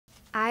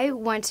I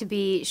want to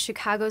be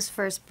Chicago's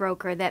first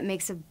broker that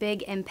makes a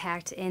big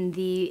impact in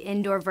the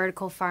indoor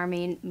vertical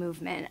farming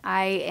movement.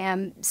 I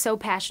am so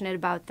passionate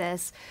about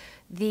this.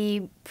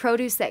 The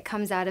produce that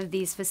comes out of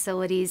these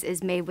facilities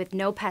is made with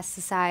no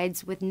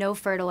pesticides, with no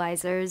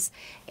fertilizers,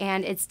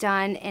 and it's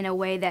done in a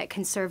way that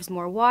conserves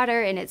more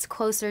water, and it's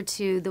closer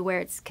to where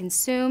it's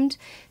consumed,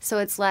 so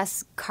it's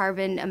less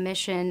carbon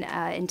emission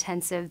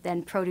intensive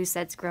than produce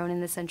that's grown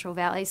in the Central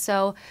Valley.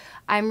 So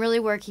I'm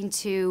really working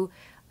to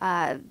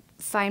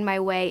find my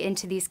way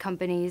into these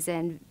companies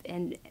and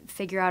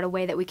figure out a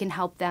way that we can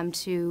help them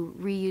to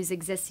reuse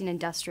existing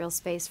industrial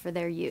space for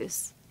their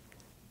use.